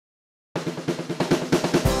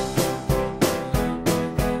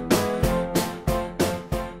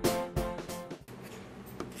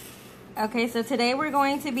Okay, so today we're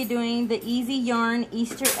going to be doing the Easy Yarn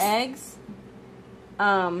Easter eggs.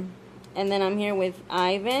 And then I'm here with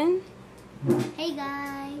Ivan. Hey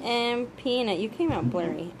guys. And Peanut. You came out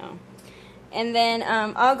blurry. Oh. And then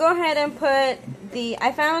I'll go ahead and put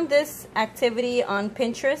I found this activity on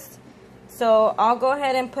Pinterest. So I'll go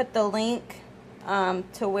ahead and put the link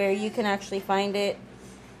to where you can actually find it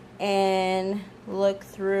and look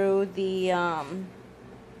through the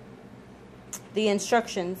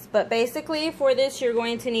instructions. But basically for this you're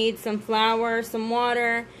going to need some flour, some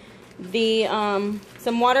water,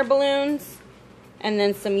 some water balloons, and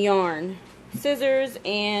then some yarn, scissors,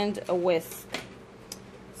 and a whisk.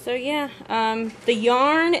 So yeah, the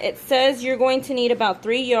yarn, it says you're going to need about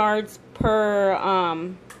 3 yards per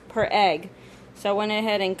egg. So I went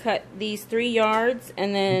ahead and cut these 3 yards,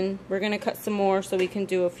 and then we're gonna cut some more so we can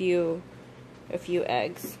do a few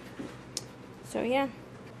eggs. So yeah.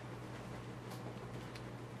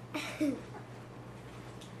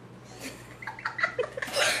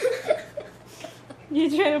 You're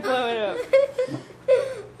trying to blow it up.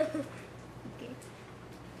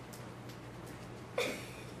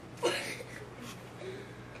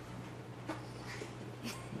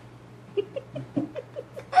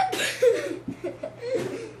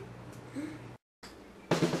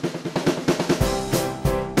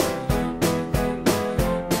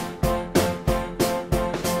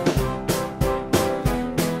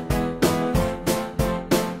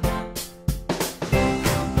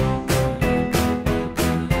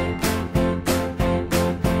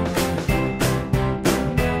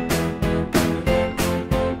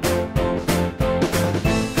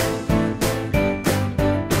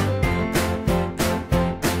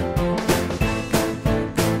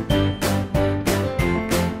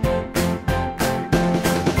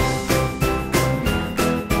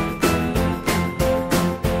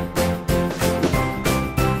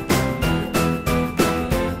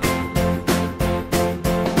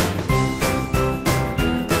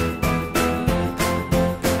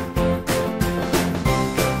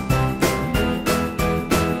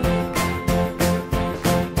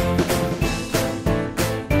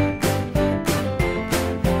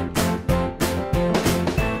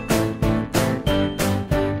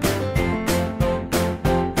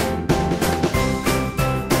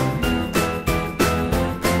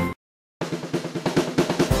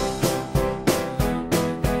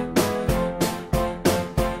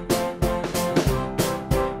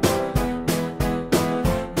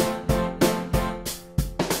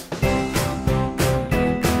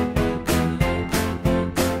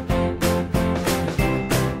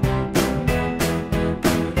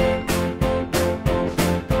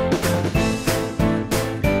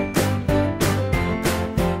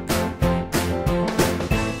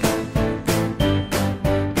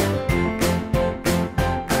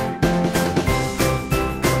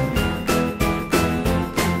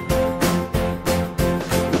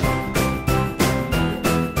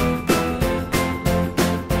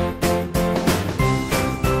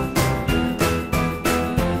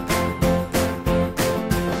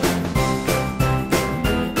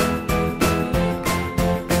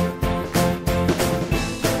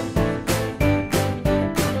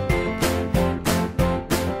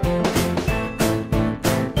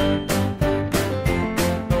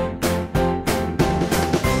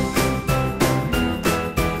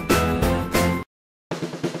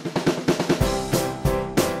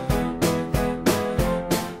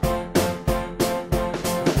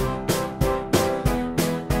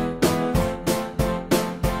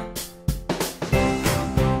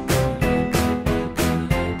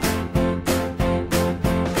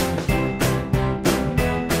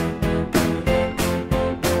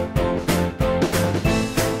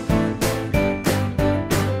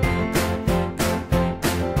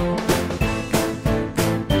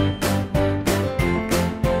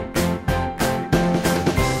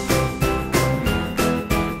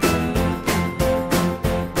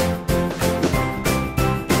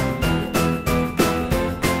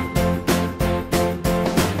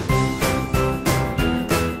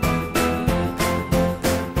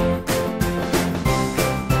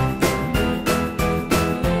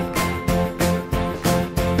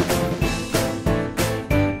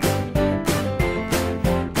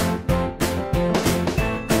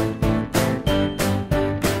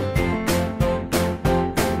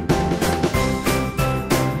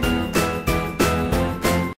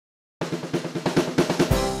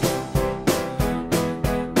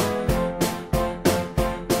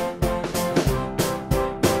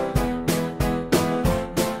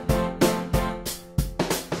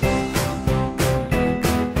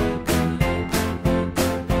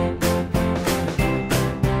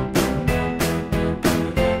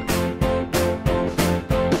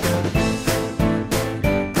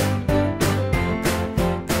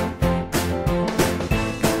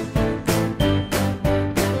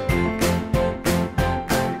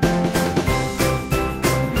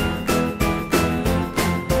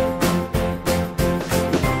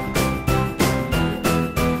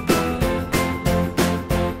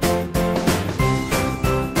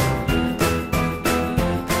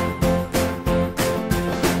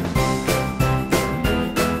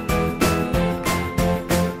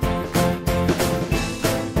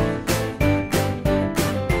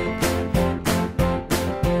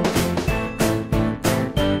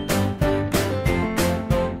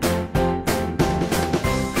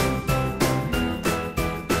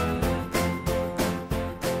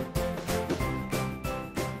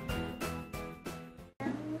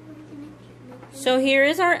 So here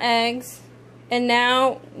is our eggs, and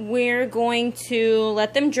now we're going to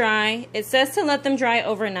let them dry. It says to let them dry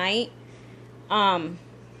overnight, and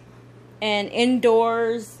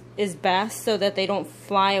indoors is best so that they don't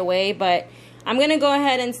fly away, but I'm gonna go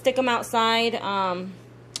ahead and stick them outside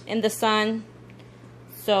in the sun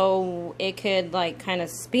so it could like kind of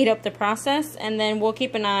speed up the process, and then we'll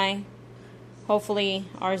keep an eye. Hopefully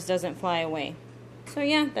ours doesn't fly away. So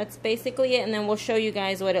yeah, that's basically it, and then we'll show you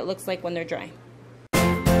guys what it looks like when they're dry.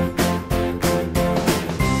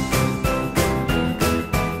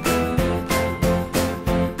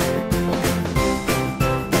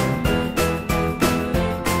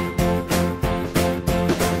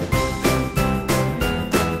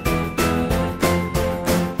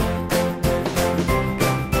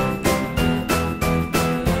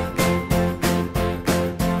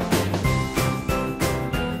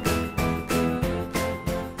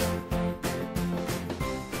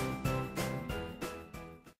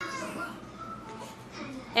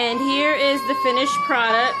 And here is the finished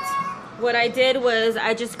product. What I did was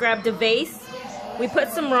I just grabbed a vase. We put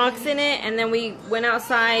some rocks in it, and then we went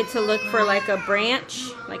outside to look for like a branch,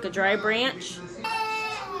 like a dry branch.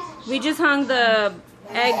 We just hung the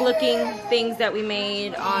egg-looking things that we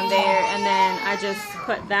made on there, and then I just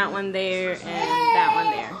put that one there and that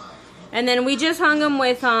one there. And then we just hung them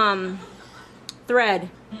with thread.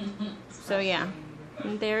 So yeah,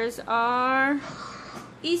 and there's our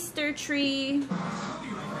Easter tree.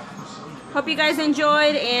 Hope you guys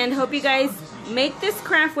enjoyed, and hope you guys make this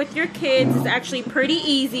craft with your kids. It's actually pretty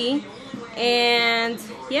easy, and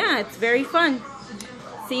yeah, it's very fun.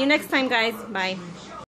 See you next time, guys. Bye.